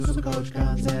Supercoach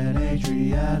Guns and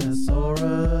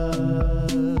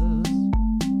Adrianasaurus.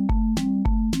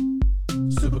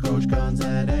 Supercoach Guns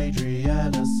and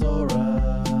Adrianasaurus.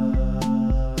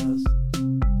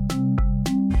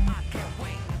 I can't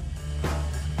wait.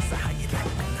 So how you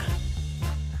like me now?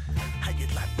 How you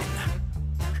like me now?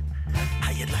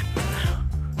 How you like me now?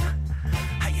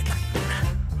 How you like me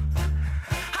now?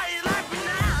 How you like me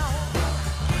now?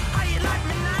 How you like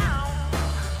me now?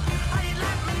 How you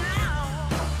like me now?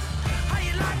 How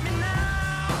you like me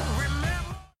now?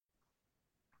 Remember?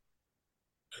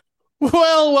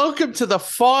 Well, welcome to the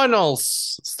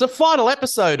finals. It's the final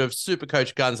episode of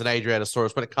Supercoach Guns and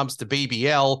Adrianasaurus when it comes to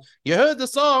BBL. You heard the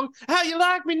song, How You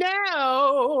Like Me Now?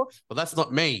 Well, that's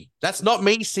not me. That's not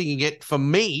me singing it. For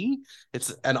me,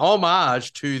 it's an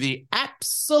homage to the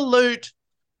absolute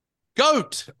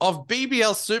GOAT of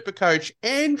BBL Supercoach,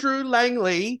 Andrew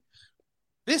Langley.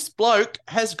 This bloke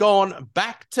has gone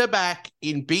back-to-back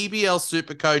in BBL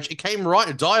Supercoach. It came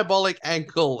right, Diabolic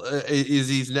Ankle is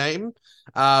his name.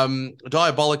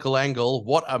 Diabolical Angle.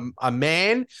 What a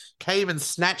man. Came and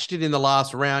snatched it in the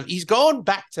last round. He's gone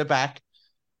back-to-back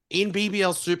in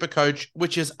BBL Supercoach,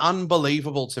 which is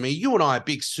unbelievable to me. You and I are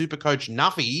big Supercoach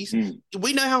nuffies.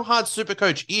 We know how hard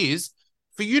Supercoach is.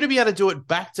 For you to be able to do it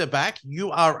back-to-back, you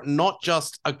are not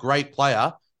just a great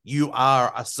player, you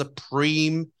are a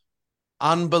supreme,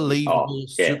 unbelievable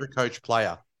Supercoach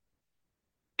player.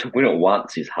 To win it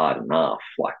once is hard enough.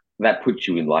 Like, that puts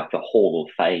you in like the Hall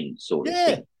of Fame sort of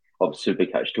thing of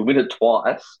Supercoach. To win it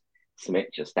twice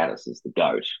cements your status as the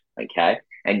GOAT, okay?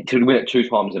 And to win it two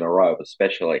times in a row,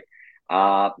 especially.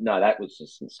 No, that was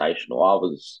just sensational. I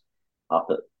was up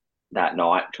at that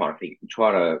night trying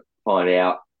to find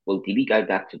out, well, did he go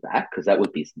back to back? Because that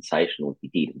would be sensational if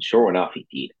he did. And sure enough, he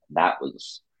did. That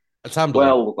was, It's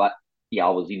unbelievable. well, I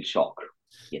was in shock.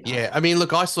 You know? Yeah, I mean,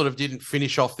 look, I sort of didn't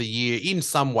finish off the year. In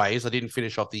some ways, I didn't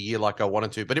finish off the year like I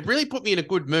wanted to, but it really put me in a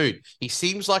good mood. He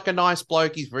seems like a nice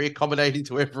bloke. He's very accommodating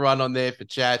to everyone on there for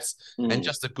chats and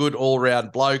just a good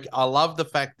all-round bloke. I love the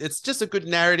fact it's just a good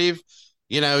narrative.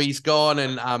 You know, he's gone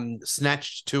and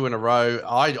snatched two in a row.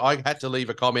 I had to leave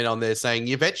a comment on there saying,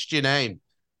 you've etched your name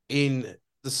in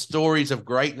the stories of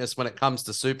greatness when it comes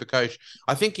to Supercoach.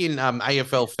 I think in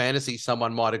AFL Fantasy,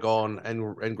 someone might have gone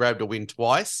and grabbed a win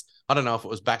twice. I don't know if it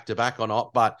was back-to-back or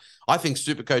not, but I think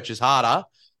Supercoach is harder,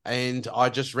 and I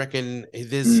just reckon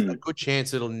there's a good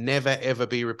chance it'll never, ever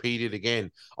be repeated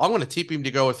again. I'm going to tip him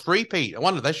to go a three-peat. I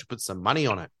wonder if they should put some money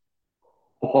on it.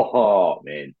 Oh,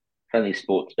 man. If only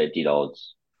Sportsbet did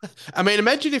odds. I mean,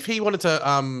 imagine if he wanted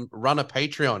to run a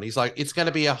Patreon. He's like, it's going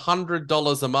to be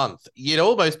 $100 a month. You'd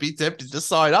almost be tempted to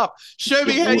sign up. Show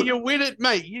me how you win it,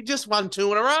 mate. You just won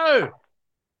two in a row.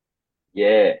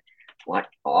 Yeah. Like,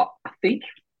 I think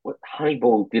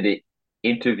Honeyball did an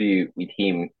interview with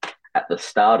him at the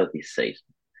start of this season,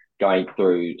 going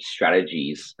through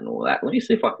strategies and all that. Let me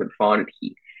see if I can find it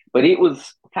here. But it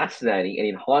was fascinating. And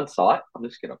in hindsight, I'm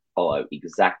just going to follow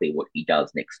exactly what he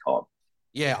does next time.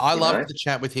 Yeah, I love to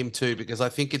chat with him too, because I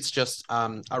think it's just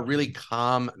a really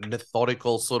calm,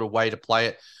 methodical sort of way to play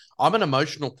it. I'm an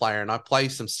emotional player and I play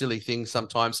some silly things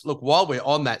sometimes. Look, while we're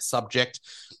on that subject,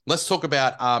 let's talk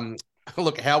about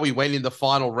how we went in the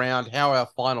final round, how our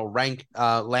final rank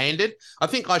landed. I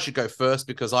think I should go first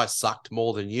because I sucked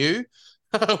more than you,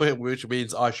 which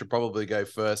means I should probably go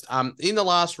first. In the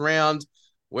last round,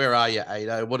 where are you,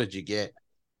 Ado? What did you get?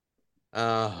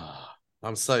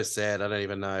 I'm so sad. I don't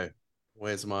even know.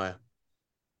 Where's my...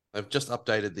 I've just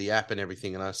updated the app and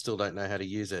everything, and I still don't know how to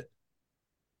use it.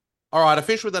 All right, I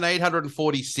finished with an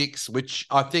 846, which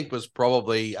I think was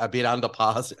probably a bit under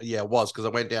par. Yeah, it was, because I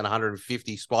went down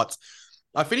 150 spots.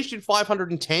 I finished in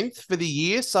 510th for the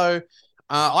year, so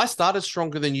I started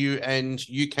stronger than you, and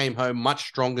you came home much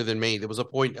stronger than me. There was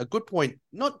a good point,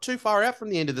 not too far out from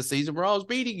the end of the season, where I was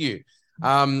beating you.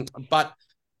 But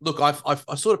look, I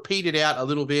sort of petered out a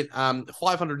little bit.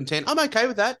 510, I'm okay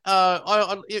with that.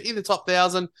 I in the top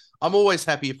 1,000, I'm always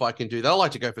happy if I can do that. I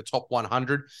like to go for top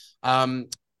 100.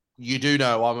 You do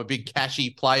know I'm a big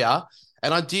cashy player.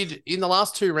 And I did, in the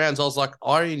last two rounds, I was like,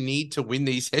 I need to win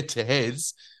these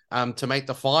head-to-heads to make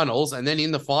the finals. And then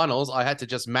in the finals, I had to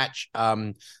just match.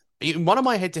 In one of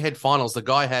my head-to-head finals, the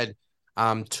guy had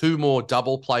two more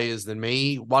double players than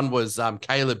me. One was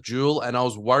Caleb Jewell, and I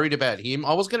was worried about him.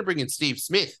 I was going to bring in Steve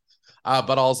Smith,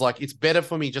 but I was like, it's better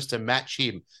for me just to match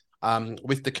him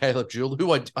with the Caleb Jewell,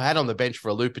 who I had on the bench for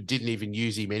a loop and didn't even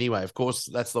use him anyway. Of course,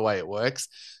 that's the way it works.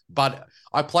 But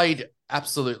I played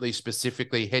absolutely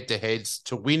specifically head-to-heads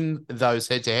to win those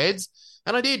head-to-heads,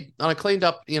 and I did. And I cleaned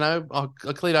up, I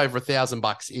cleaned over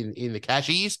 $1,000 in the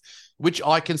cashies, which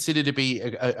I consider to be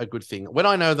a good thing. When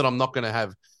I know that I'm not going to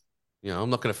have I'm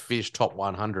not going to finish top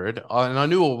 100. And I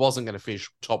knew I wasn't going to finish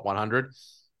top 100.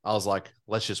 I was like,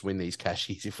 let's just win these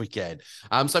cashies if we can.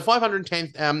 So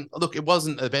 510. Look, it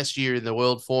wasn't the best year in the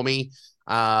world for me.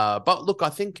 But look, I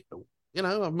think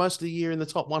most of the year in the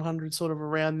top 100, sort of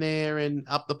around there and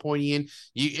up the pointy end.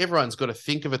 Everyone's got to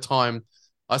think of a time.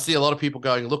 I see a lot of people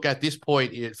going, look, at this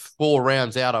point, it's 4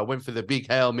 rounds out. I went for the big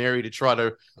Hail Mary to try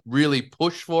to really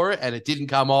push for it, and it didn't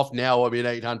come off. Now I'm in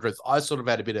 800th. I sort of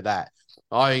had a bit of that.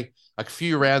 A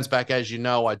few rounds back, as you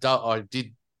know, I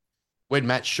did when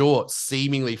Matt Short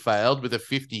seemingly failed with a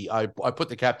 50, I put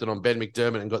the captain on Ben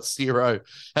McDermott and got 0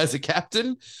 as a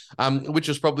captain, which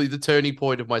was probably the turning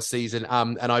point of my season.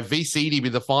 And I VC'd him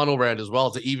in the final round as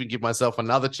well to even give myself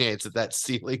another chance at that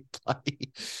ceiling play.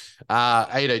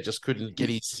 Ado just couldn't get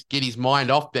his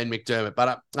mind off Ben McDermott.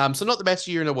 But so not the best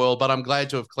year in the world, but I'm glad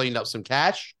to have cleaned up some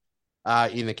cash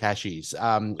in the cashies.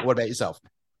 What about yourself?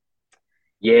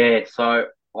 Yeah, so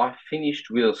I finished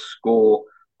with a score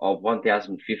of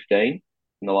 1,015 in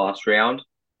the last round.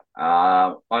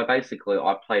 I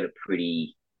played it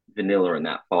pretty vanilla in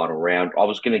that final round. I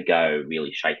was going to go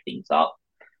really shake things up.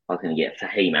 I was going to get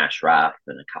Fahim Ashraf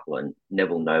and a couple of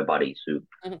Neville nobodies who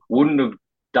wouldn't have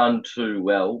done too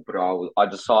well, but I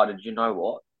decided, you know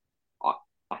what?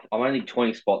 I'm only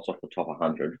 20 spots off the top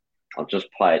 100. I'll just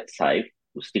play it safe.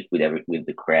 We'll stick with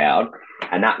the crowd,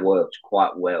 and that worked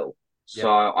quite well. Yep.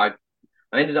 So I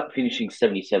ended up finishing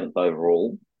 77th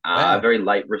overall. Wow. A very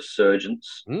late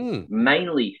resurgence,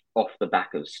 mainly off the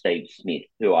back of Steve Smith,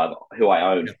 who I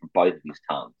owned for both of his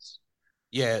tons.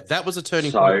 Yeah, that was a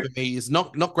turning point for me, is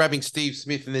not grabbing Steve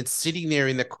Smith and then sitting there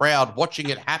in the crowd watching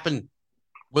it happen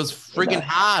was friggin'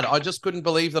 hard. I just couldn't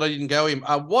believe that I didn't go him.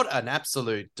 What an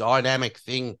absolute dynamic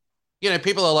thing.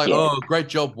 People are like, oh, great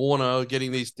job, Warner,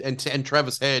 getting these, and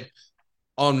Travis Head.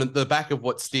 On the back of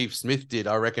what Steve Smith did,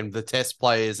 I reckon the test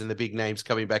players and the big names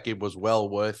coming back in was well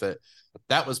worth it.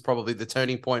 That was probably the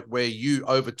turning point where you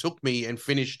overtook me and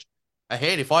finished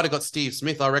ahead. If I'd have got Steve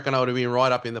Smith, I reckon I would have been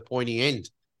right up in the pointy end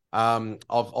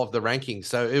of the ranking.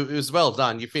 So it was well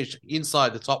done. You finished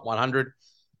inside the top 100.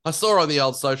 I saw on the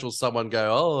old socials someone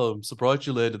go, oh, I'm surprised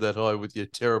you landed that high with your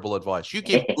terrible advice. You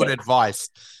give good advice.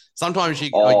 Sometimes you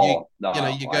go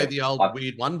the old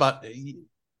weird one, but...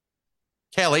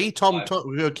 Kelly,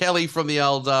 Kelly from the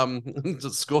old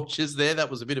Scorchers there. That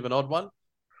was a bit of an odd one.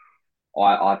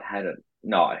 I've had it.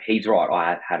 No, he's right. I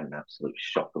have had an absolute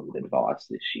shocker with advice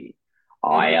this year.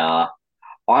 I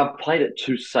played it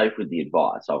too safe with the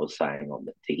advice I was saying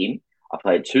to him. I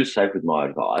played too safe with my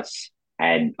advice,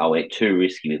 and I went too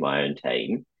risky with my own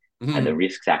team. And the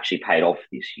risks actually paid off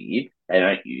this year. They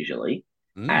don't usually.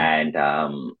 And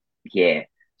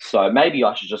so maybe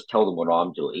I should just tell them what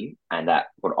I'm doing, and that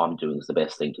what I'm doing is the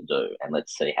best thing to do, and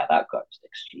let's see how that goes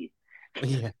next year.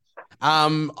 Yeah.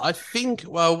 I think,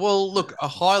 well, look, a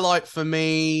highlight for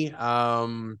me,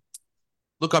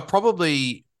 look, I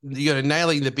probably,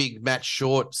 nailing the big Matt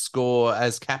Short score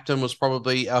as captain was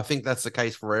probably, I think that's the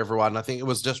case for everyone. I think it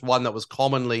was just one that was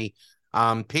commonly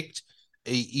picked.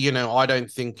 I don't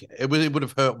think it would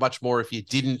have hurt much more if you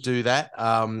didn't do that,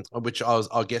 which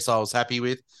I guess I was happy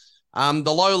with.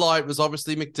 The low light was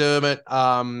obviously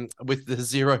McDermott with the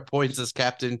 0 points as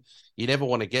captain. You never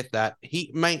want to get that.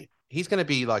 He's going to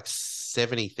be like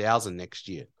 70,000 next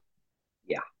year.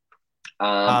 Yeah.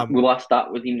 Will I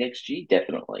start with him next year?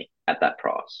 Definitely at that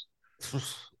price.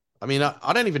 I mean,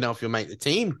 I don't even know if you'll make the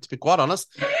team, to be quite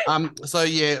honest. So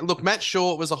yeah, look, Matt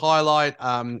Short was a highlight,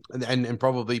 and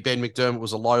probably Ben McDermott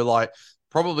was a low light,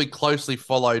 probably closely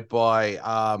followed by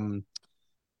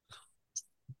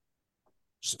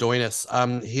Stoinis.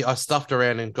 I stuffed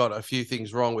around and got a few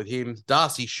things wrong with him.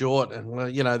 Darcy Short,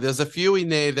 and there's a few in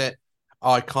there that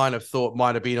I kind of thought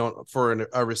might have been on for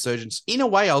a resurgence. In a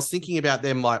way, I was thinking about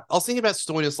them like I was thinking about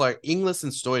Stoinis, like Inglis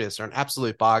and Stoinis are an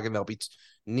absolute bargain. They'll be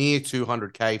near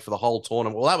 200k for the whole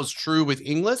tournament. Well, that was true with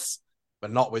Inglis,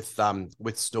 but not with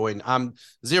Stoin.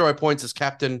 0 points as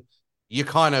captain. You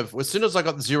kind of, as soon as I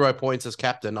got the 0 points as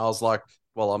captain, I was like,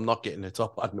 well, I'm not getting the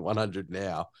top 100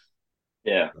 now.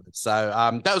 Yeah.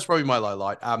 So that was probably my low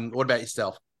light. What about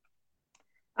yourself?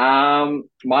 My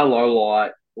low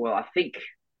light, I think,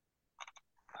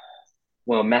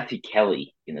 Matthew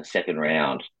Kelly in the second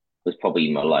round was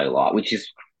probably my low light, which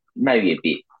is maybe a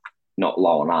bit not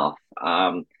low enough.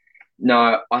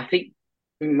 No, I think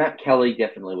Matt Kelly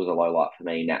definitely was a low light for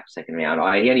me in that second round.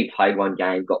 He only played one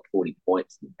game, got 40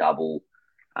 points in double.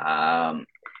 And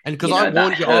because I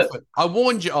warned you off it. I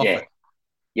warned you off it.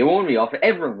 You warned me off it.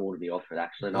 Everyone warned me off it,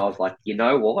 actually. And I was like, you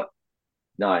know what?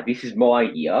 No, this is my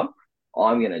year.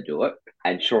 I'm going to do it.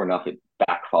 And sure enough, it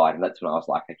backfired. And that's when I was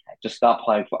like, okay, just start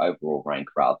playing for overall rank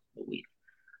rather than win.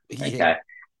 Okay.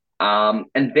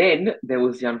 And then there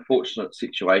was the unfortunate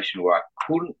situation where I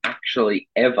couldn't actually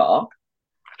ever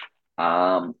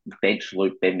bench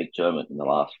Luke Ben McDermott in the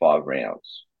last 5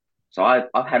 rounds. So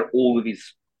I've had all of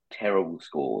his terrible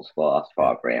scores for the last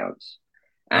Yeah. 5 rounds.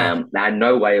 Oh, I had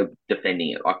no way of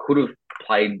defending it. I could have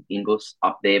played Inglis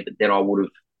up there, but then I would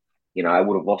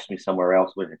have lost me somewhere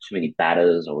else. Would have had too many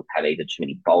batters, or would have had either too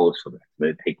many bowlers, or would have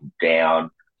moved people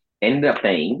down. Ended up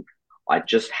being, I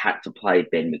just had to play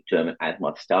Ben McDermott as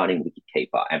my starting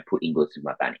wicketkeeper and put Inglis in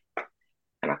my batting,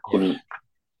 and I yeah. couldn't.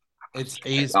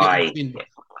 It's I been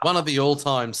one of the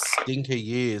all-time stinker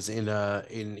years in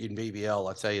BBL.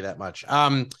 I tell you that much.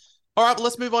 All right, well,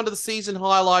 let's move on to the season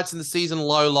highlights and the season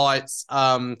lowlights.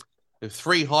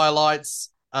 Three highlights.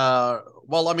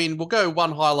 Well, I mean, we'll go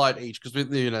one highlight each because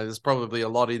there's probably a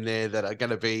lot in there that are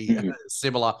going to be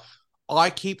similar. I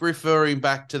keep referring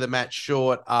back to the Matt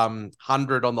Short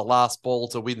 100 on the last ball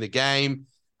to win the game.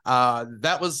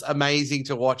 That was amazing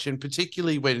to watch, and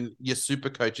particularly when your super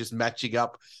coach is matching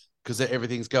up because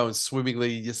everything's going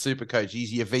swimmingly. Your super coach,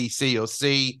 he's your VC or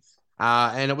C.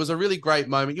 And it was a really great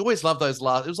moment. You always love those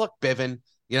last. It was like Bevan,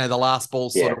 the last ball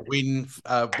sort of win,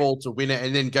 ball to win it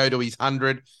and then go to his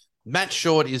 100. Matt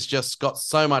Short is just got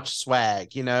so much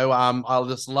swag, I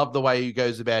just love the way he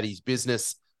goes about his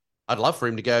business. I'd love for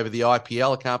him to go over the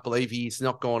IPL. I can't believe he's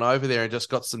not gone over there and just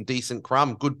got some decent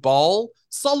crumb. Good bowl,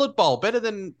 solid bowl, better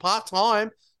than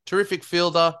part-time, terrific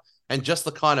fielder, and just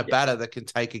the kind of batter that can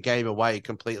take a game away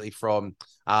completely from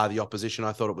the opposition.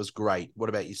 I thought it was great. What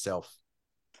about yourself?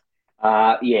 So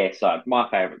my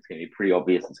favourite's going to be pretty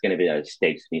obvious. It's going to be those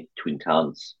Steve Smith twin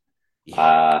tons.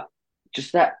 Yeah.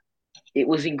 Just that it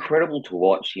was incredible to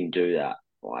watch him do that.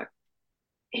 Like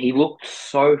he looked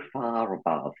so far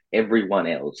above everyone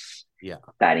else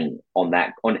batting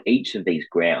on each of these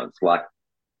grounds. Like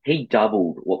he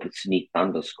doubled what the Sydney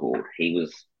Thunder scored.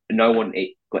 No one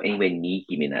got anywhere near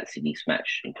him in that Sydney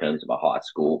Smash in terms of a high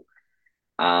score.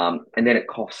 And then at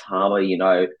Coffs Harbour,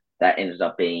 that ended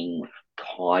up being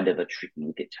kind of a tricky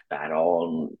wicket to bat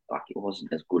on. Like it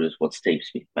wasn't as good as what Steve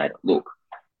Smith made it look.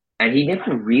 And he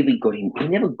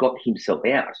never got himself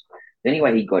out. The only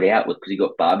way he got out was because he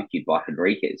got barbecued by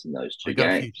Henriquez in those two He got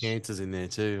games. a few chances in there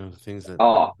too, things that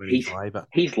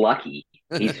he's lucky.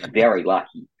 He's very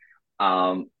lucky.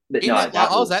 But no,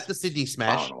 I was at the Sydney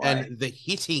Smash and and the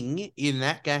hitting in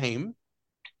that game,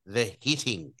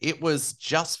 it was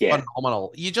just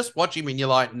phenomenal. You just watch him and you're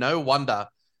like, no wonder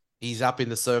he's up in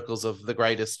the circles of the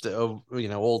greatest of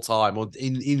all time or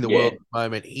in the world at the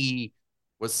moment. He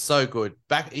was so good.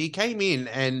 He came in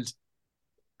and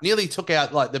nearly took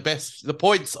out like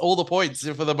all the points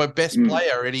for the best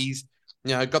player, and he's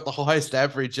got the highest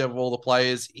average of all the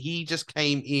players. He just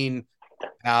came in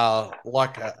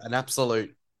like an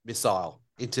absolute missile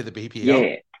into the BPL.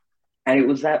 Yeah, and it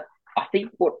was that. I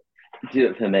think what did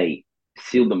it for me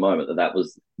sealed the moment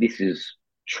this is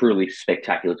truly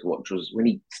spectacular to watch was when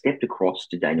he stepped across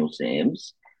to Daniel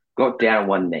Sams, got down on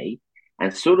one knee,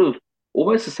 and sort of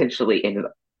almost essentially ended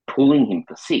up pulling him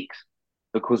for six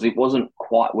because it wasn't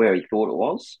quite where he thought it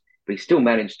was, but he still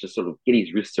managed to sort of get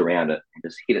his wrists around it and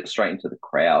just hit it straight into the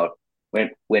crowd,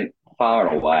 went far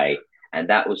and away, and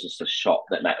that was just a shot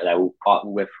that will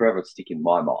forever stick in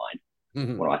my mind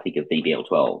when I think of BBL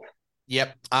 12.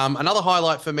 Yep. Another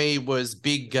highlight for me was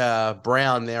Big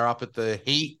Brown there up at the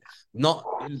Heat.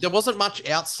 There wasn't much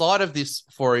outside of this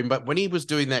for him, but when he was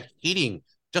doing that hitting,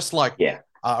 just like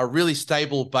a really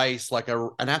stable base, like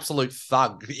an absolute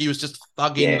thug. He was just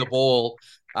thugging the ball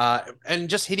and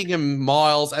just hitting him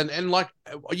miles. And like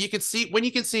you can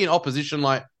see an opposition,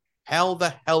 like, how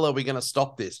the hell are we going to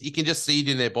stop this? You can just see it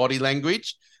in their body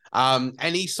language.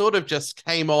 And he sort of just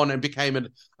came on and became an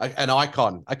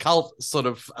icon, a cult sort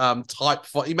of type.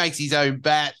 He makes his own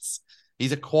bats.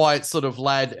 He's a quiet sort of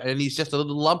lad, and he's just a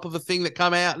little lump of a thing that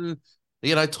come out and,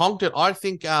 tonked it. I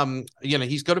think,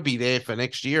 he's got to be there for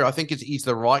next year. I think he's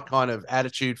the right kind of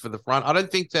attitude for the front. I don't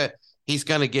think that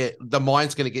the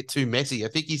mind's going to get too messy. I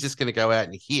think he's just going to go out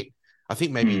and hit. I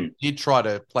think maybe he did try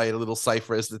to play it a little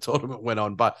safer as the tournament went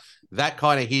on, but that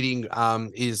kind of hitting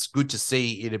is good to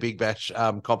see in a Big Bash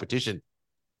competition.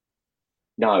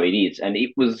 No, it is. And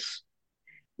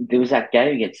there was that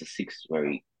game against the Sixers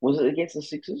was it against the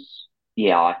Sixers?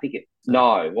 Yeah, I think it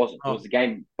wasn't. It was the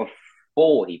game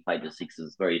before he played the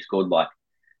Sixers where he scored like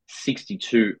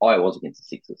 62. Oh, it was against the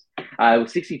Sixers. It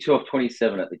was 62 off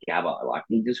 27 at the Gabba. Like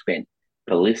he just went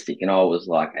ballistic, and I was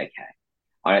like, okay,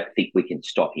 I don't think we can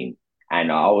stop him.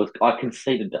 And I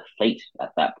conceded defeat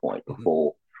at that point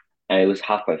before, and it was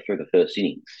halfway through the first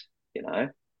innings.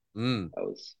 That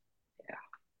was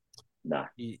no.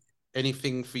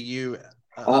 Anything for you?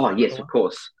 Yes, of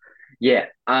course. Yeah.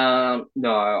 No,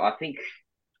 I think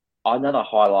another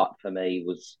highlight for me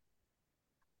was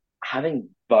having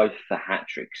both the hat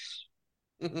tricks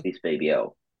this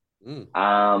BBL.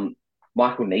 Mm.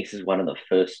 Michael Neese is one of the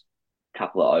first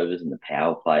couple of overs in the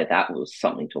power play. That was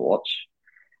something to watch.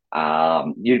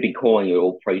 You'd been calling it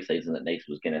all preseason that Neese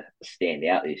was going to stand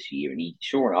out this year, and he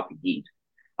sure enough he did.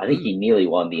 I think he nearly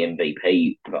won the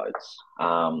MVP votes.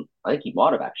 I think he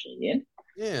might have actually in the end.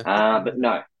 Yeah. But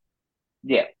no,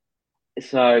 yeah.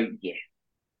 So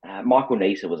yeah, Michael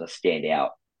Neese was a standout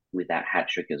with that hat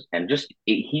trick, and just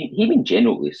him in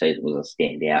general this season was a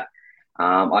standout.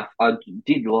 I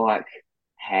did like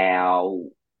how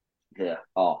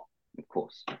of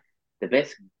course, the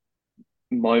best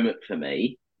moment for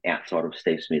me outside of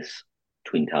Steve Smith's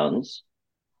twin tons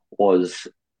was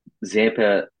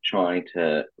Zampa trying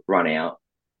to run out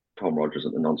Tom Rogers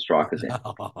at the non-strikers end.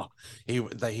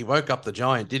 He woke up the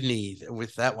giant, didn't he,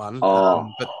 with that one?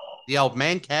 Oh, But the old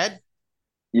man cad.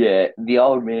 yeah, the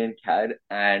old man cad,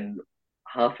 and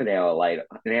an hour later,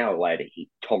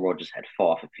 Tom Rogers had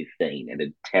 5 for 15 and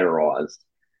had terrorised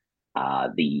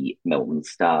the Melbourne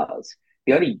Stars.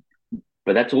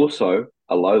 But that's also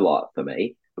a low light for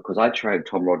me because I traded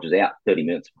Tom Rogers out 30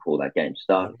 minutes before that game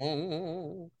started.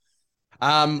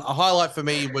 A highlight for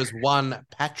me was one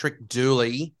Patrick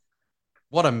Dooley.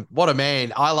 What a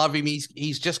man! I love him.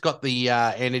 He's just got the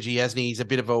energy, hasn't he? He's a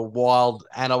bit of a wild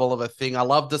animal of a thing. I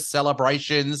love the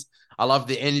celebrations. I love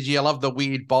the energy. I love the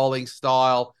weird bowling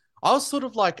style. I was sort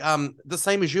of like the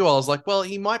same as you. I was like, well,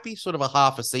 he might be sort of a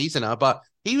half a seasoner, but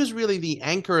he was really the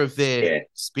anchor of their Yeah,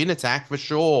 spin attack for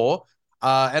sure.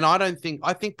 And I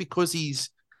think because he's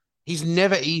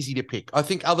never easy to pick. I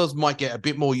think others might get a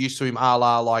bit more used to him, a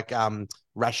la like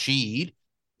Rashid,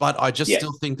 but I just yeah,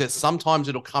 still think that sometimes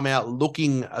it'll come out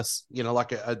looking like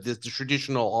the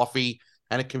traditional offie,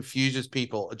 and it confuses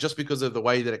people just because of the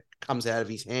way that it comes out of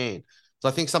his hand. So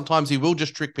I think sometimes he will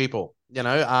just trick people. He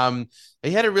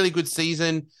had a really good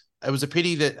season. It was a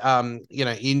pity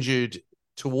that injured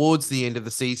towards the end of the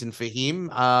season for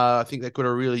him. I think they could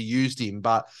have really used him,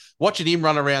 but watching him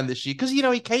run around this year, because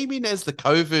he came in as the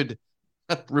COVID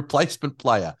replacement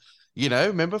player.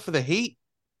 Remember for the Heat?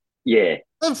 yeah.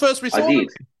 When first we I saw him,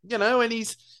 did. and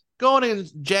he's gone and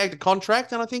jagged a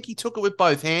contract, and I think he took it with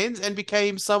both hands and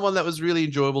became someone that was really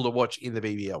enjoyable to watch in the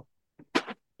BBL.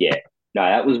 Yeah, no,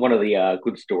 that was one of the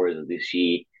good stories of this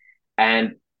year.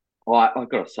 And I've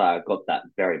got to say, I got that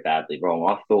very badly wrong.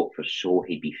 I thought for sure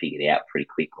he'd be figured out pretty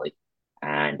quickly.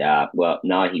 And, well,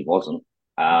 no, he wasn't.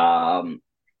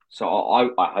 So I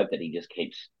hope that he just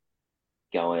keeps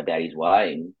going about his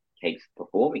way and keeps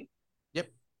performing. Yep.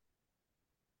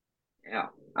 Yeah.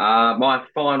 My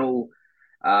final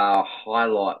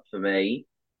highlight for me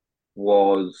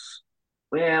was,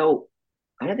 well,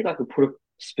 I don't think I could put a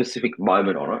specific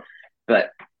moment on it,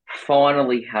 but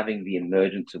finally having the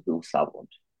emergence of Will Sutherland.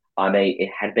 I mean, it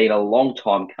had been a long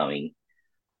time coming.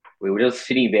 We were just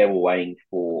sitting there waiting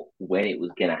for when it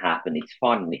was going to happen. It's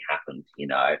finally happened.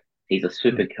 He's a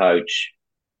super coach.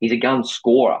 He's a gun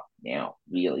scorer now,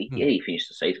 really. Hmm. Yeah, he finished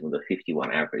the season with a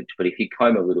 51 average, but if you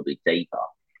comb a little bit deeper,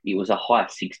 it was a high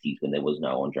 60s when there was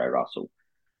no Andre Russell.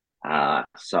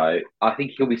 So I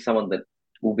think he'll be someone that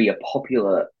will be a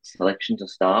popular selection to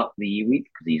start the year with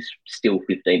because he's still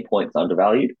 15 points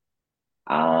undervalued.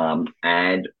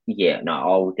 And yeah, no,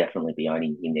 I'll definitely be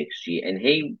owning him next year. And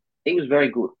he was very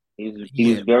good. He was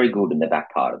Yeah. very good in the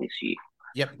back part of this year.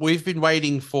 Yep, we've been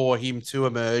waiting for him to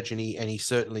emerge, and he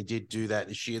certainly did do that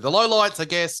this year. The low lights, I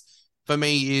guess, for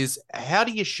me is how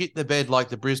do you shit the bed like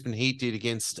the Brisbane Heat did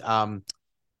against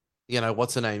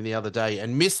what's the name the other day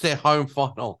and miss their home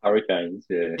final? Hurricanes,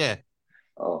 yeah. Yeah.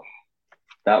 Oh,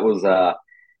 that was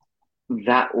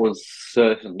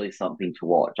certainly something to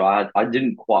watch. I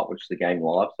didn't quite watch the game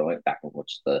live, so I went back and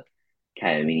watched the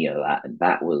KO mini of that, and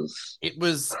that was It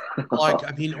was like,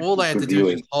 all they had to good do is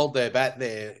viewing. just hold their bat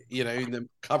there,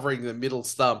 covering the middle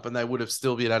stump, and they would have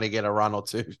still been able to get a run or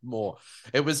two more.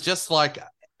 It was just like,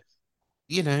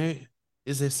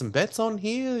 is there some bets on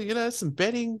here? Some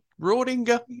betting, rorting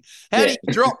going. How do Yeah,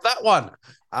 you drop that one?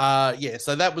 Yeah,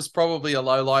 so that was probably a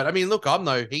low light. Look, I'm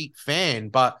no Heat fan,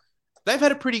 but they've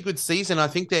had a pretty good season. I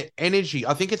think their energy,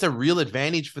 I think it's a real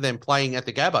advantage for them playing at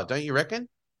the Gabba, don't you reckon?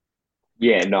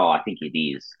 yeah, no, I think it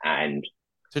is, and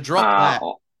To drop uh,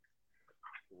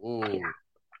 that. Ooh.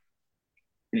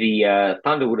 the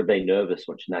Thunder would have been nervous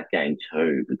watching that game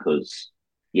too because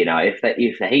if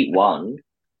the Heat won,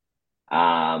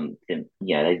 then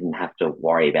they didn't have to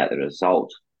worry about the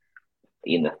result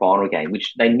in the final game,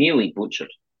 which they nearly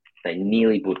butchered. They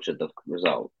nearly butchered the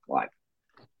result. Like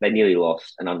they nearly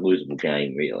lost an unlosable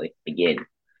game, really. Again,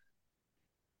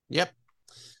 Yep.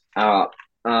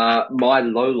 My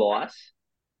low light,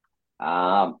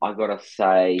 I gotta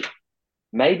say,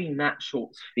 maybe Matt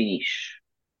Short's finish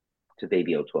to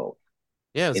BBL 12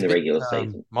 Yeah, it was in a the bit regular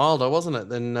season. milder, wasn't it,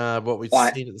 than what we'd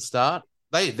I, seen at the start?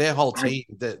 Their whole I, team,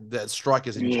 that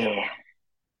strikers in yeah, general.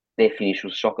 their finish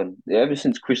was shocking. Ever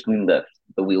since Chris Lynn left,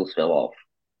 the wheels fell off,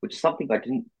 which is something I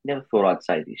didn't never thought I'd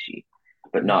say this year.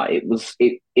 But no,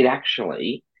 it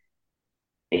actually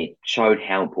it showed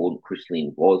how important Chris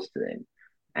Lynn was to them.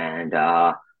 And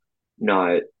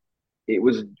no, it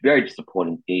was a very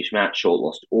disappointing finish. Matt Short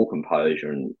lost all composure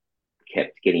and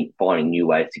kept finding new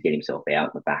ways to get himself out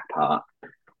in the back part.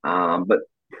 But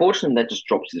fortunately, that just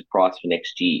drops his price for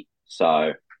next year.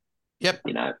 So Yep.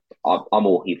 I'm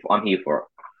all here. I'm here for it.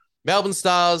 Melbourne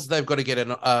Stars, they've got to get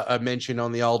a mention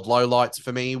on the old lowlights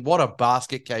for me. What a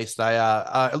basket case they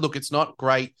are. Look, it's not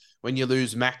great when you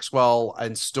lose Maxwell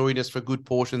and Stoinis for good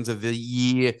portions of the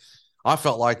year. I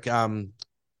felt like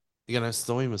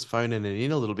Stoyan was phoning it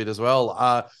in a little bit as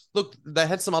well. Look, they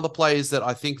had some other players that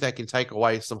I think they can take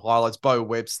away some highlights. Bo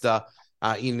Webster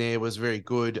in there was very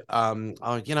good.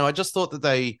 I just thought that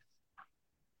they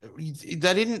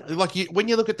didn't like when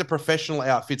you look at the professional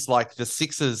outfits like the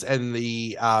Sixers and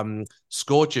the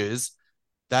Scorchers.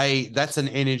 That's an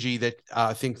energy that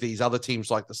I think these other teams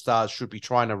like the Stars should be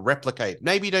trying to replicate.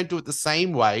 Maybe you don't do it the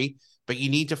same way, but you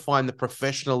need to find the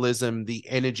professionalism, the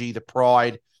energy, the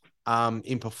pride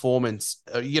in performance.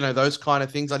 Those kind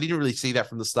of things. I didn't really see that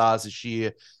from the Stars this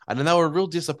year, and then they were a real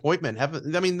disappointment.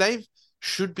 They've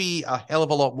should be a hell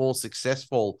of a lot more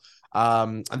successful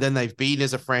than they've been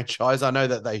as a franchise. I know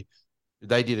that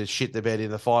they did a shit the bed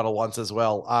in the final once as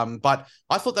well. But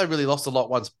I thought they really lost a lot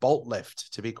once Bolt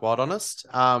left, to be quite honest.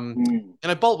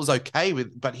 Bolt was okay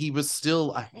but he was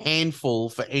still a handful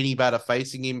for any batter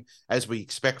facing him, as we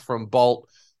expect from Bolt.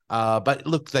 But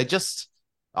look, I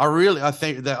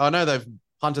know they've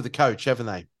punted the coach, haven't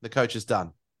they? The coach is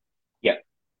done. Yep,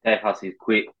 Dave Hussey's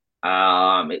quit.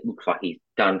 It looks like he's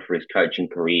done for his coaching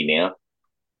career now.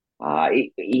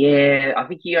 Yeah, I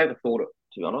think he overthought it,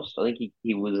 to be honest. I think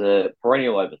he was a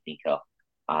perennial overthinker.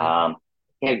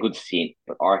 He had a good stint,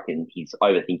 but I reckon his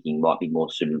overthinking might be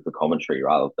more suited for commentary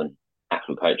rather than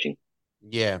actual coaching.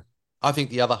 Yeah. I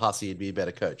think the other Hussey would be a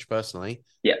better coach, personally.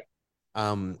 Yeah.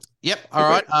 Yep. All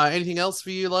right. Anything else for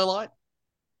you, Lowlight?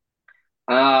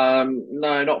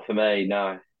 No, not for me.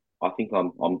 No, I think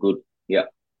I'm good. Yeah.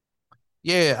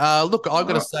 Yeah. Look, I've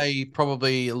got to Right. say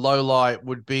probably low light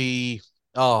would be,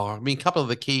 a couple of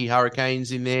the key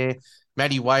Hurricanes in there.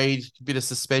 Matty Wade, a bit of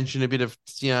suspension, a bit of,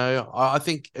 I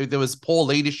think there was poor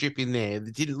leadership in there.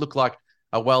 It didn't look like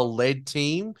a well-led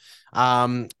team.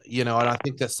 And I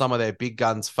think that some of their big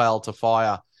guns failed to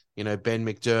fire. Ben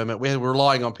McDermott. We're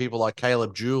relying on people like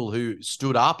Caleb Jewell, who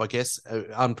stood up, I guess,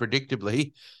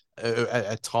 unpredictably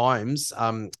at times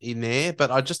in there.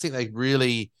 But I just think they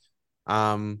really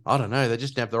I don't know. They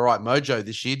just didn't have the right mojo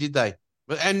this year, did they?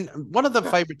 And one of the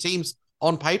favorite teams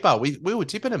on paper, we were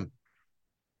tipping them.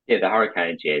 Yeah, the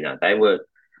Hurricanes. Yeah, no, they were.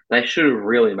 They should have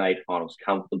really made finals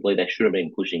comfortably. They should have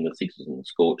been pushing the Sixers and the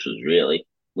Scorchers really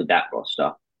with that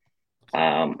roster.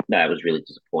 No, it was really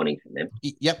disappointing for them.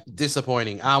 Yep,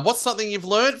 disappointing. What's something you've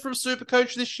learned from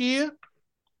Supercoach this year?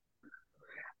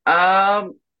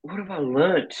 What have I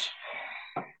learnt?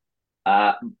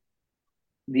 Uh,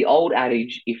 the old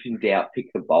adage, if in doubt,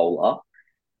 pick the bowler,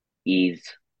 is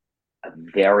a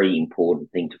very important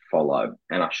thing to follow.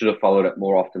 And I should have followed it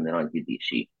more often than I did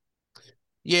this year.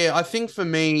 Yeah, I think for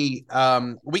me,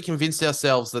 we convinced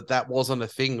ourselves that wasn't a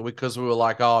thing because we were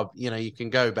like, you can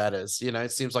go batters.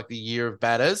 It seems like the year of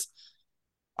batters.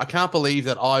 I can't believe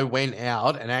that I went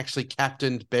out and actually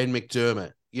captained Ben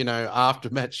McDermott, after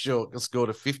Matt Short scored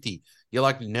a 50. You're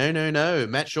like, no.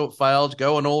 Matt Short failed.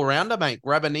 Go an all-rounder, mate.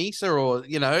 Grab a Nisa or,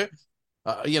 a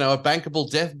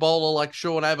bankable death bowler like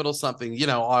Sean Abbott or something.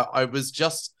 I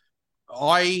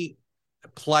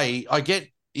get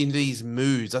in these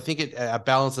moods. I think it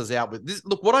balances out with this.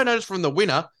 Look, what I noticed from the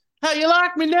winner, how you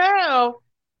like me now?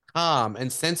 Calm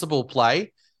and sensible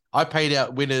play. I paid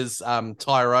out winners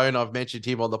Tyrone. I've mentioned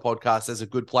him on the podcast as a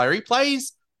good player. He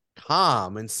plays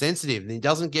calm and sensitive and he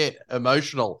doesn't get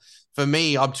emotional. For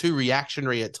me, I'm too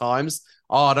reactionary at times.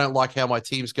 I don't like how my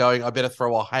team's going. I better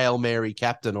throw a Hail Mary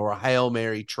captain or a Hail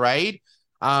Mary trade,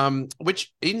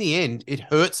 which in the end, it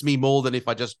hurts me more than if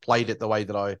I just played it the way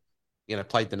that I,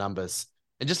 played the numbers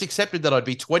and just accepted that I'd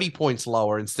be 20 points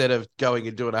lower instead of going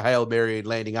and doing a Hail Mary and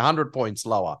landing 100 points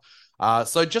lower.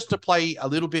 So just to play a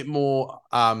little bit more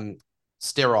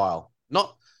sterile,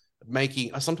 not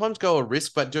making, I sometimes go a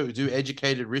risk, but do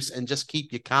educated risk and just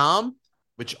keep you calm,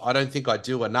 which I don't think I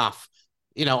do enough.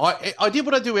 I did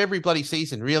what I do every bloody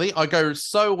season, really. I go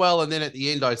so well, and then at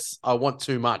the end, I want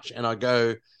too much, and I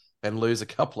go and lose a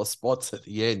couple of spots at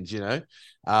the end,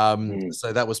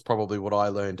 So that was probably what I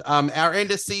learned. Our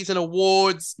end of season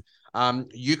awards,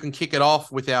 you can kick it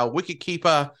off with our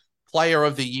Wicketkeeper Player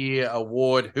of the Year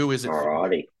award. Who is it for?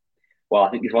 Alrighty. Well, I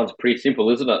think this one's pretty simple,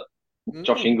 isn't it?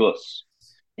 Josh Inglis.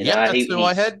 Yep, that's who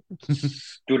I had.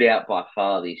 Stood out by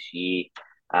far this year.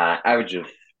 Average of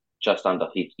just under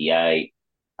 58.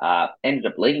 Ended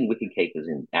up leading wicket keepers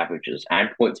in averages and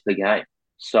points per game.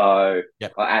 So,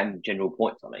 Yep. And general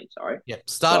points, sorry. Yep.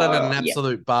 Started at an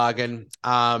absolute bargain.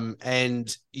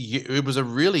 And it was a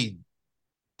really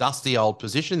dusty old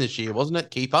position this year, wasn't it,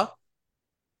 keeper?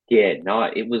 Yeah, no,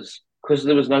 it was because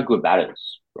there was no good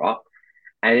batters, right?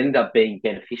 And it ended up being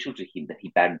beneficial to him that he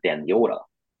batted down the order.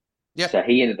 Yeah. So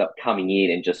he ended up coming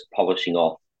in and just polishing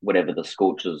off whatever the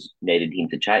Scorchers needed him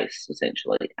to chase,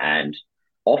 essentially. And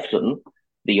often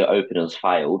the openers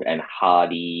failed, and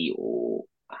Hardy or,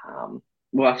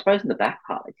 I suppose in the back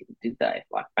part they did they?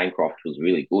 Like Bancroft was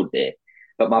really good there.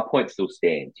 But my point still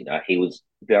stands. He was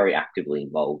very actively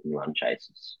involved in run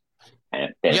chases, and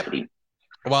it benefited him.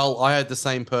 Well, I had the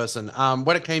same person.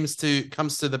 When it comes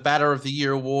to the Batter of the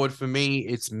Year award for me,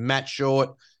 it's Matt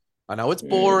Short. I know it's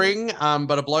boring,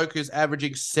 but a bloke who's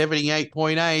averaging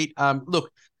 78.8.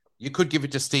 Look, you could give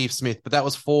it to Steve Smith, but that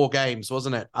was 4 games,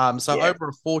 wasn't it? Over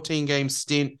a 14-game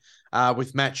stint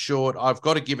with Matt Short, I've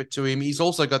got to give it to him. He's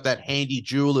also got that handy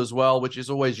jewel as well, which is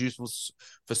always useful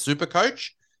for Supercoach.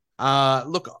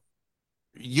 Look,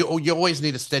 you always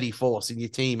need a steady force in your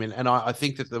team, and I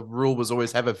think that the rule was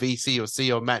always have a VC or C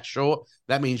or Matt Short.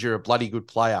 That means you're a bloody good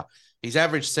player. He's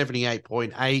averaged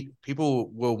 78.8.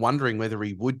 People were wondering whether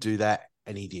he would do that,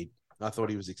 and he did. I thought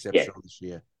he was exceptional this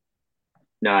year.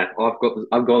 No,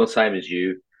 I've gone the same as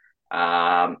you.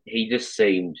 He just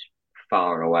seemed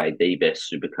far and away the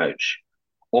best Supercoach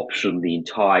option the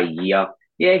entire year.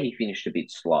 Yeah, he finished a bit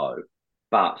slow,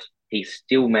 but he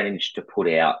still managed to put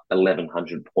out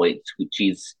 1,100 points, which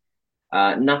is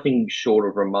nothing short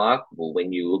of remarkable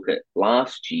when you look at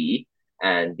last year.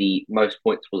 And the most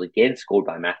points was again scored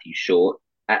by Matthew Short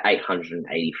at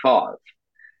 885.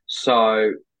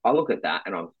 So I look at that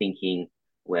and I'm thinking,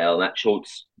 well, Matt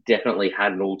Short's definitely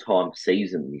had an all-time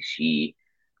season this year,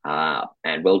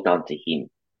 and well done to him.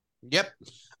 Yep.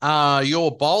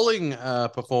 Your bowling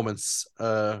performance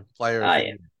player.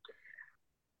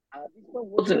 This one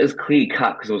wasn't as clear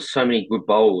cut because there was so many good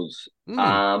bowls,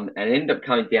 and it ended up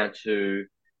coming down to.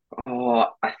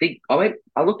 I think I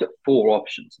looked at 4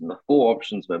 options, and the 4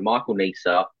 options were Michael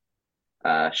Neser,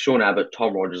 Sean Abbott,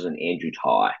 Tom Rogers, and Andrew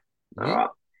Tye. All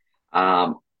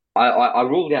right. I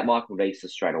ruled out Michael Neser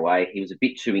straight away. He was a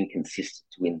bit too inconsistent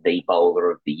to win the bowler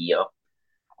of the year.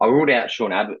 I ruled out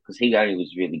Sean Abbott because he only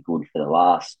was really good for the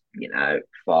last,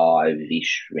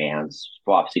 5-6 rounds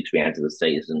of the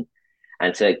season.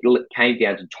 And so it came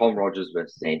down to Tom Rogers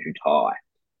versus Andrew Tye.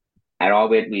 And I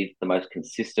went with the most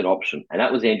consistent option, and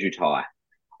that was Andrew Tye.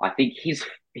 I think his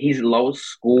lowest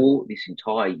score this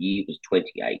entire year was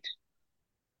 28.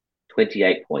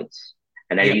 28 points.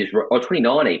 And that is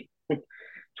 29 even.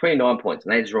 29 points.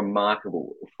 And that is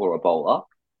remarkable for a bowler.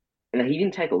 And he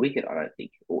didn't take a wicket, I don't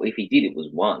think. Or if he did, it was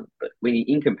 1. But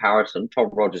in comparison, Tom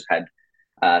Rogers had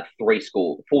 4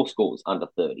 scores under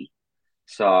 30.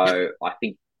 So I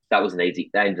think that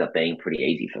ended up being pretty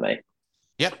easy for me.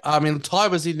 Yep. I mean, Ty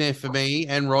was in there for me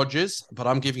and Rogers, but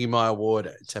I'm giving my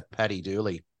award to Paddy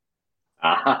Dooley.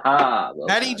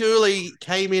 Paddy Dooley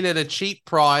came in at a cheap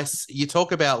price. You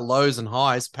talk about lows and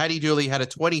highs. Paddy Dooley had a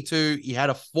 22, he had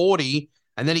a 40,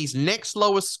 and then his next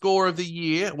lowest score of the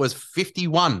year was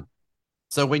 51.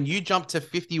 So when you jump to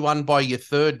 51 by your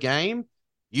 3rd game,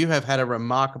 you have had a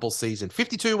remarkable season.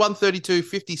 52, 132,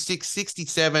 56,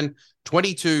 67,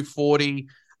 22, 40,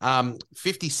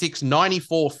 56,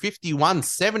 94, 51,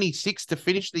 76 to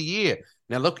finish the year.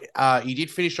 Now, look, he did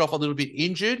finish off a little bit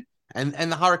injured, and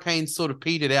the Hurricanes sort of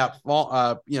petered out,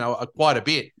 quite a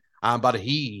bit. But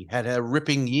he had a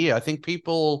ripping year. I think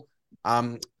people,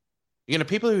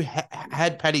 people who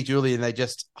had Paddy Dooley and they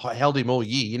just held him all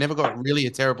year, you never got really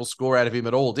a terrible score out of him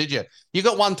at all, did you? You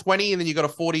got 120 and then you got a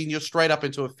 40 and you're straight up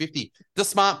into a 50. The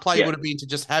smart play would have been to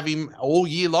just have him all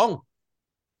year long.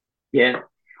 Yeah.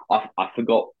 I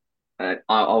forgot.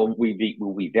 We'll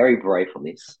be very brief on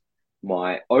this.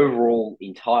 My overall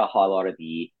entire highlight of the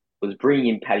year was bringing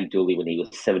in Paddy Dooley when he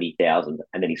was 70,000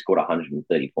 and then he scored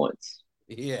 130 points.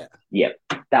 Yeah. Yep.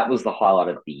 That was the highlight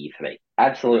of the year for me.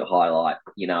 Absolute highlight.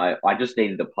 I just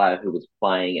needed a player who was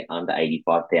playing at under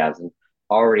 85,000.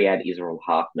 I already had Israel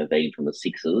Naveed from the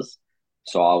Sixers.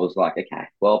 So I was like, okay,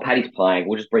 well, Paddy's playing.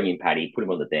 We'll just bring in Paddy, put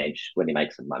him on the bench when he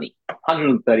makes some money.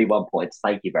 131 points.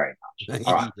 Thank you very much.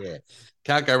 All right, Yeah,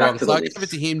 can't go back wrong. to So the I gave it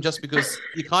list. to him just because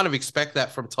you kind of expect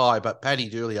that from Ty, but Paddy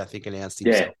Dooley, I think, announced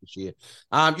Yeah, himself this year.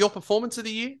 Your performance of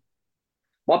the year?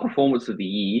 my performance of the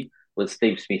year was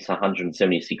Steve Smith's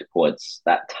 176 points.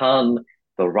 That ton,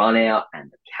 the run out,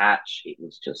 and the catch,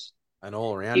 An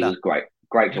all it rounder. was great.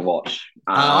 Great to watch.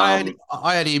 I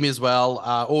had him as well,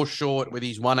 all short with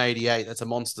his 188. That's a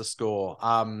monster score.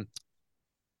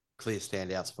 Clear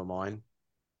standouts for mine.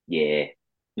 Yeah.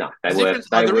 No, The they were difference,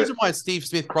 they the were reason why Steve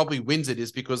Smith probably wins it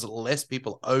is because less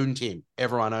people owned him.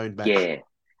 Everyone owned Matt. yeah.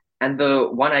 And the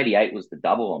 188 was the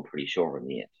double, I'm pretty sure, in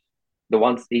the end. The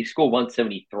ones he scored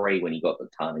 173 when he got the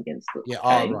ton against the Yeah. Oh,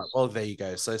 right. Canes. Well, there you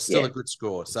go. So still Yeah, a good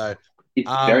score. So, it's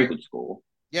a very um, good score.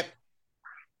 yep.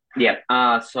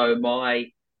 Yeah. So my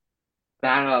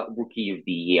batter rookie of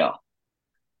the year,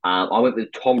 I went with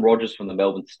Tom Rogers from the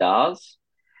Melbourne Stars.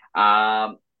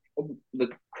 Um, the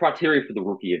criteria for the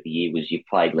rookie of the year was you've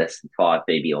played less than 5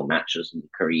 BBL matches in your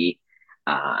career,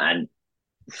 and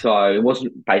so it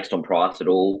wasn't based on price at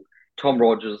all. Tom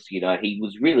Rogers, he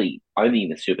was really only in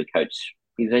the Supercoach.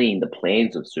 He was only in the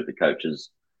plans of Supercoaches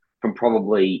from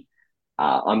probably,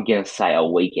 I'm going to say, a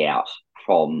week out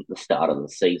from the start of the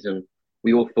season.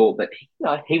 We all thought that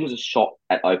he was a shot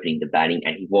at opening the batting,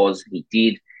 and he was. He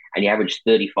did, and he averaged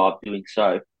 35 doing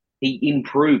so. He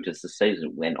improved as the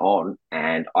season went on,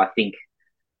 and I think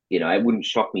it wouldn't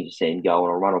shock me to see him go on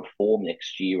a run of form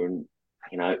next year and,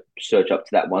 surge up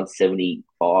to that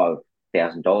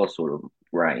 $175,000 sort of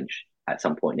range at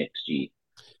some point next year.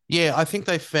 Yeah, I think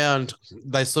they sort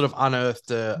of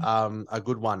unearthed a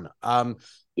good one.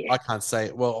 Yeah, I can't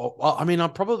say. Well, I mean,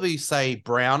 I'd probably say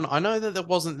Brown. I know that there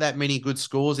wasn't that many good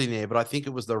scores in there, but I think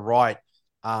it was the right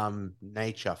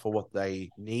nature for what they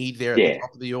need there at the yeah,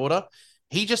 top of the order.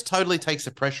 He just totally takes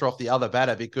the pressure off the other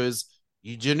batter because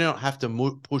you do not have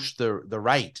to push the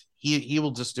rate. He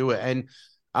will just do it. And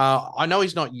I know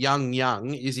he's not young,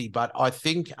 is he? But I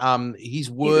think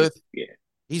yeah,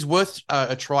 he's worth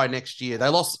a try next year. They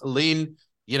lost Lynn.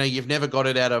 You've never got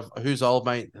it out of whose old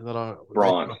mate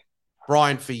Brian.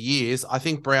 Brian for years. I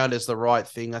think Brown is the right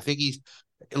thing. I think he's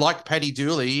like Paddy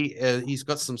Dooley. He's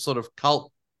got some sort of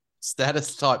cult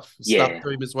status type stuff Yeah, to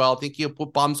him as well. I think he'll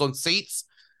put bums on seats.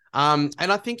 And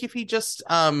I think if he just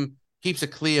keeps a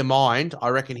clear mind, I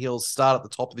reckon he'll start at the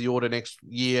top of the order next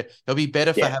year. He'll be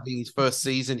better for yeah, having his first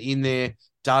season in there,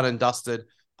 done and dusted.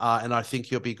 And I think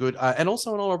he'll be good. And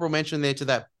also an honorable mention there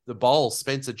to the bowl,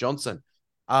 Spencer Johnson.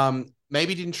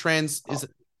 Maybe didn't is it?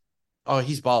 Oh,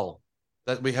 he's bowl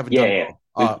that we haven't yeah, done yeah. bowl.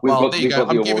 We've, Oh, we've well, got there you we've go. got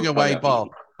the I'm giving awards coming away up here. bowl.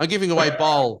 I'm giving away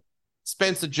bowl.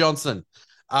 Spencer Johnson.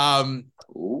 He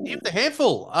Ooh, was a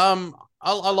handful.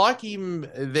 I like him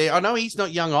there. I know he's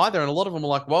not young either, and a lot of them are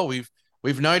like, well,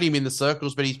 we've known him in the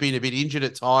circles, but he's been a bit injured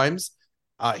at times.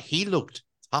 He looked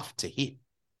tough to hit.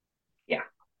 yeah.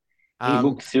 He Um,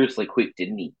 looked seriously quick,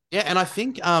 didn't he? yeah, and I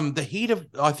think the heat of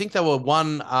I think they were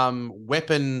one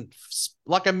weapon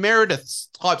like a Meredith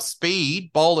type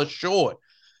speed bowler short.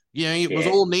 It was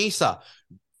Yeah, all Nisa.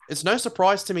 It's no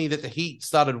surprise to me that the Heat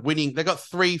started winning. They got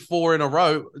 3-4 in a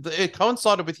row. It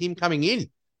coincided with him coming in.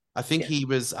 I think yeah, he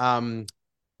was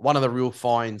one of the real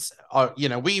finds.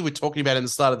 We were talking about in the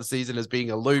start of the season as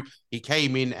being a loop. He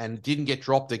came in and didn't get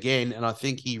dropped again, and I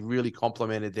think he really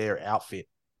complemented their outfit.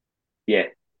 yeah.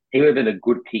 He would have been a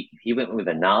good pick if he went with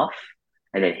enough,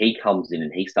 and then he comes in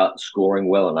and he starts scoring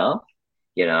well enough.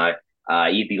 You know,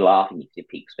 you'd be laughing if you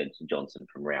picked Spencer Johnson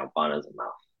from round one as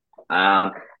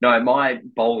enough. No, my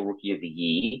bowler rookie of the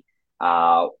year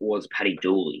was Paddy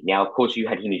Dooley. Now, of course, you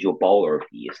had him as your bowler of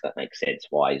the year, so that makes sense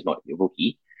why he's not your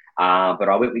rookie. But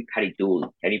I went with Paddy Dooley.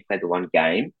 He only played the one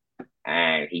game,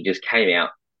 and he just came out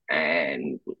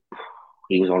and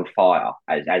he was on fire,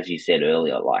 as you said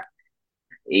earlier. Like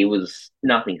it was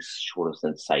nothing short of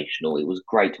sensational. It was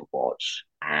great to watch,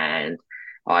 and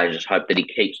I just hope that he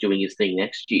keeps doing his thing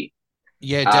next year.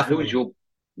 Yeah, Who was definitely. your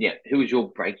Who was your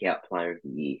breakout player of the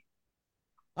year?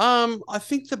 I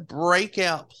think the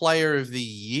breakout player of the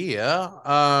year.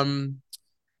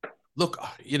 Look,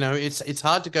 it's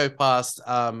hard to go past.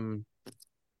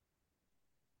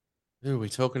 Who are we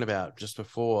talking about just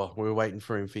before? We were waiting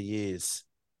for him for years.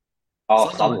 Oh,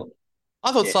 Sutherland. Sutherland.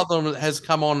 I thought Yeah, Sutherland has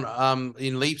come on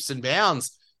in leaps and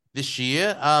bounds this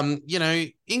year.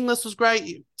 Inglis was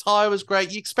great. Ty was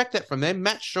great. You expect that from them.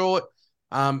 Matt Short,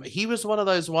 he was one of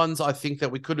those ones I think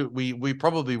that we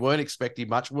probably weren't expecting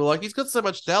much. We're like, he's got so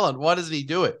much talent. Why doesn't he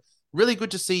do it? Really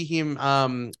good to see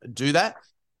him do that.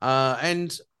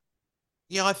 And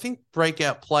yeah, I think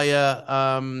breakout player.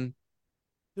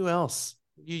 Who else?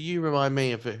 You remind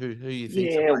me of who you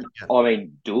think. Yeah, I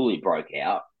mean, Dooley broke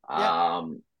out. Yeah,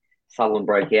 Sutherland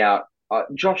broke out.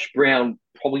 Josh Brown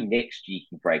probably next year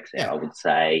he breaks out. yeah, I would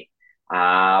say.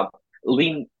 Uh,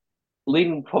 Lynn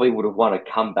Lynn probably would have won a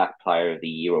comeback player of the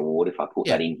year award if I put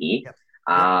yeah, that in here.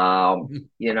 yeah,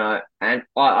 yeah. Mhm. And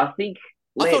I think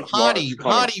I thought Lance Morris kind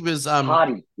of Hardy was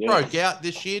Hardy, broke yes, out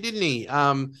this year, didn't he?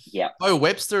 yeah, Bo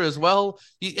Webster as well.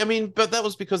 I mean, but that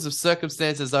was because of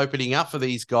circumstances opening up for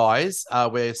these guys,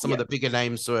 where some of yeah, the bigger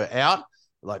names were out,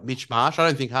 like Mitch Marsh. I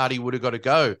don't think Hardy would have got to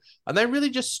go, and they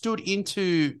really just stood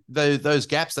into those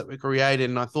gaps that were created.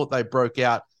 And I thought they broke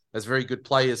out as very good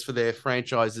players for their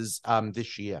franchises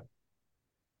this year.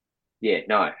 yeah.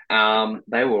 No,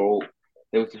 they were all.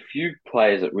 There was a few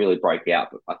players that really broke out,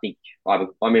 but I think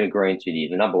I'm in agreement with you.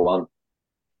 The number one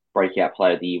breakout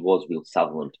player of the year was Will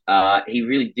Sutherland. He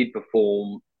really did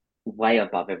perform way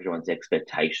above everyone's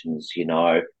expectations.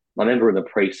 I remember in the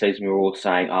preseason we were all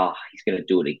saying, "Oh, he's going to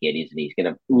do it again, isn't he? He's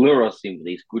going to lure us in with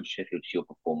these good Sheffield Shield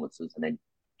performances and then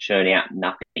churn out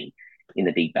nothing in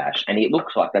the Big Bash." And it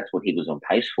looks like that's what he was on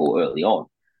pace for early on.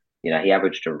 He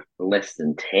averaged a less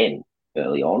than 10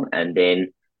 early on, and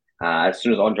then as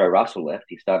soon as Andre Russell left,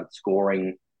 he started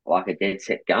scoring like a dead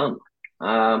set gun.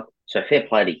 So fair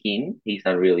play to him. He's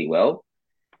done really well.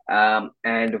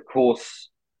 And of course,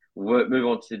 we'll move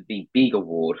on to the big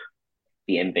award,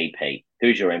 the MVP.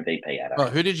 Who's your MVP, Adam? Well,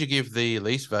 who did you give the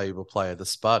least valuable player, the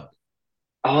Spud?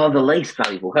 Oh, the least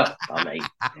valuable. Well, I mean,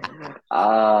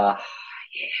 yeah,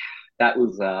 that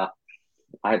was. I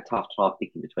had a tough time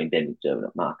picking between Ben McDermott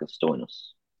and Marcus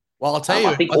Stoinis. Well, I'll tell you,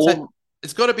 I think all.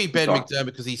 it's got to be Ben Sorry. McDermott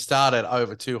because he started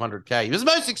over 200K. He was the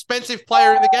most expensive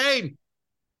player in the game.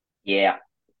 Yeah,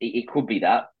 it could be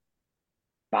that.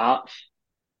 But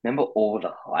remember all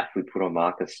the hype we put on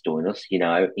Marcus Stoinis? He's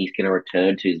going to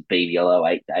return to his BBL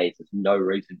 08 days. There's no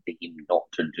reason for him not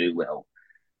to do well.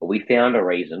 But we found a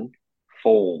reason.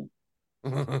 Form.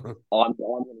 I'm going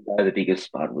to go the biggest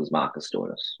spud was Marcus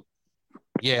Stoinis.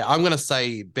 Yeah, I'm going to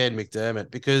say Ben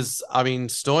McDermott because, I mean,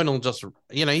 Stoynal just,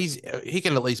 he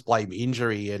can at least blame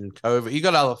injury and COVID. You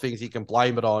got other things he can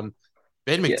blame it on.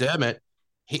 Ben Yeah. McDermott,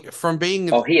 from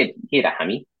being, Oh, he had a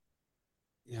hammy.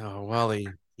 oh, well,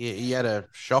 he had a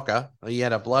shocker. He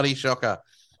had a bloody shocker.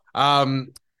 Your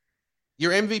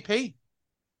MVP?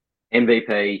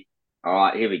 MVP. All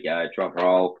right, here we go. Drop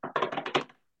roll.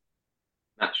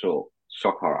 Matt Shaw.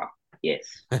 Shock horror. Yes.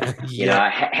 Yeah.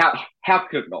 How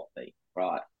could it not be?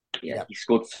 Right. Yeah. Yep. He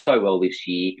scored so well this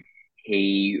year.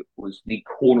 He was the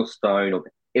cornerstone of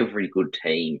every good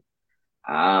team.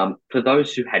 For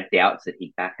those who had doubts that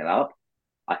he'd back it up,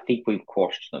 I think we've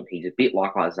quashed them. He's a bit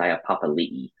like Isaiah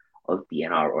Papali'i of the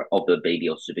NRL, of the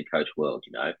BBL Supercoach world.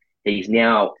 He's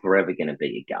now forever going to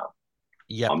be a gun.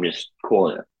 Yeah. I'm just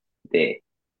calling it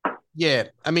there. Yeah,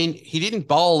 I mean, he didn't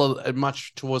bowl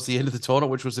much towards the end of the tournament,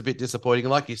 which was a bit disappointing.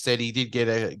 Like you said, he did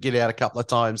get out a couple of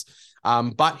times,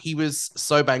 but he was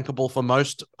so bankable for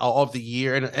most of the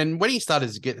year. And when he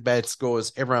started to get the bad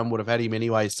scores, everyone would have had him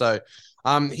anyway. So,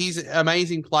 he's an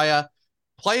amazing player.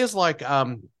 Players like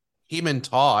him and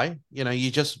Ty, you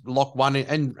just lock one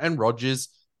in, and Rogers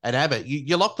and Abbott.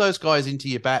 You lock those guys into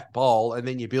your bat bowl, and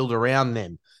then you build around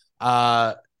them.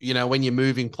 When you're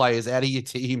moving players out of your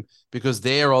team because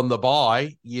they're on the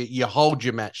bye, you hold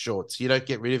your match shorts. You don't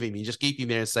get rid of him. You just keep him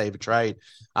there and save a trade.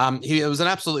 It was an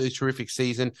absolutely terrific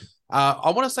season.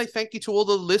 I want to say thank you to all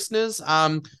the listeners,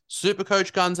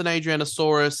 Supercoach Guns and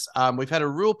Adrianasaurus. We've had a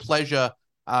real pleasure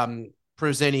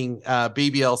presenting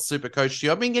BBL Supercoach to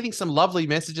you. I've been getting some lovely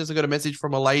messages. I got a message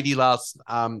from a lady last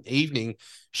evening.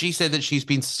 She said that she's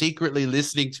been secretly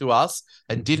listening to us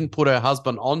and didn't put her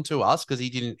husband onto us because he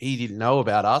didn't know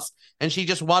about us. And she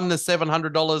just won the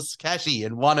 $700 cashy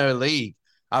and won her league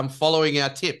following our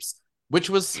tips, which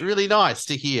was really nice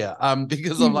to hear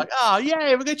because I'm like, oh,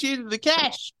 yeah, we got you into the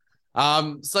cash.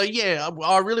 So yeah,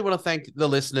 I really want to thank the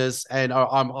listeners, and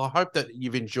I hope that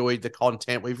you've enjoyed the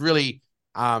content. We've really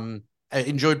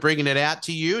enjoyed bringing it out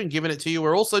to you and giving it to you.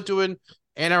 We're also doing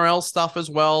NRL stuff as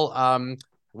well.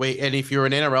 And if you're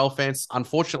an NRL fan,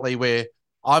 unfortunately,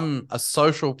 I'm a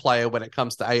social player when it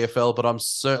comes to AFL, but I'm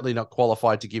certainly not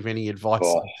qualified to give any advice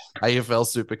on AFL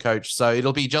Supercoach. So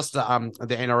it'll be just the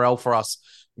NRL for us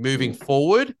moving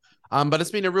forward. But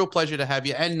it's been a real pleasure to have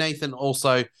you. And Nathan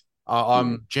also,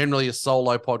 I'm generally a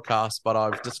solo podcast, but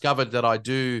I've discovered that I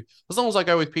do, as long as I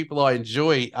go with people I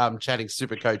enjoy chatting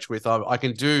Supercoach with, I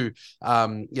can do,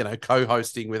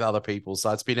 co-hosting with other people.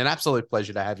 So it's been an absolute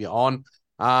pleasure to have you on.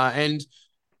 And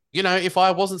if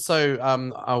I wasn't so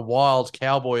a wild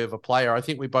cowboy of a player, I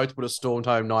think we both would have stormed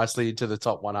home nicely into the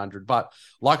top 100. But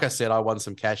like I said, I won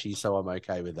some cashy, so I'm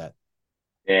okay with that.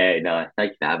 Yeah, no,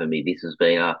 thank you for having me. This has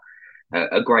been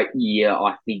a great year.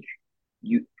 I think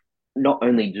you not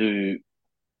only do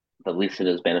the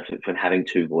listeners benefit from having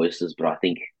two voices, but I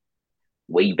think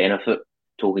we benefit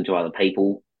talking to other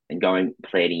people and going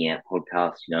planning our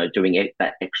podcast. Doing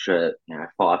that extra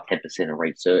 5-10% of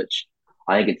research.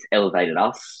 I think it's elevated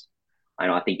us,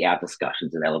 and I think our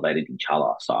discussions have elevated each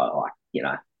other. So,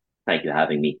 thank you for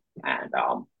having me, and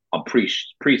I'm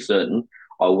pretty certain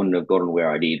I wouldn't have gotten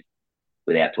where I did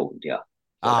without talking to you.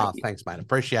 Thanks, mate.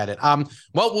 Appreciate it.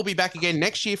 Well, we'll be back again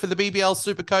next year for the BBL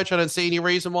Supercoach. I don't see any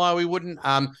reason why we wouldn't.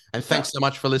 And thanks so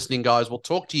much for listening, guys. We'll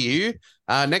talk to you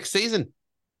next season.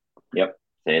 Yep.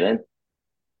 See you then.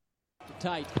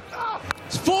 Tate.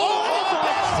 It's full. Oh,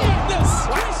 my goodness.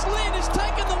 Chris Lynn has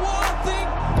taken the wild thing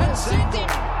and sent it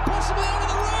possibly onto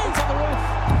the roof.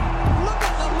 Look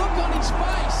at the look on his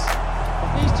face.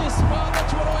 He's just, well,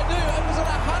 that's what I do.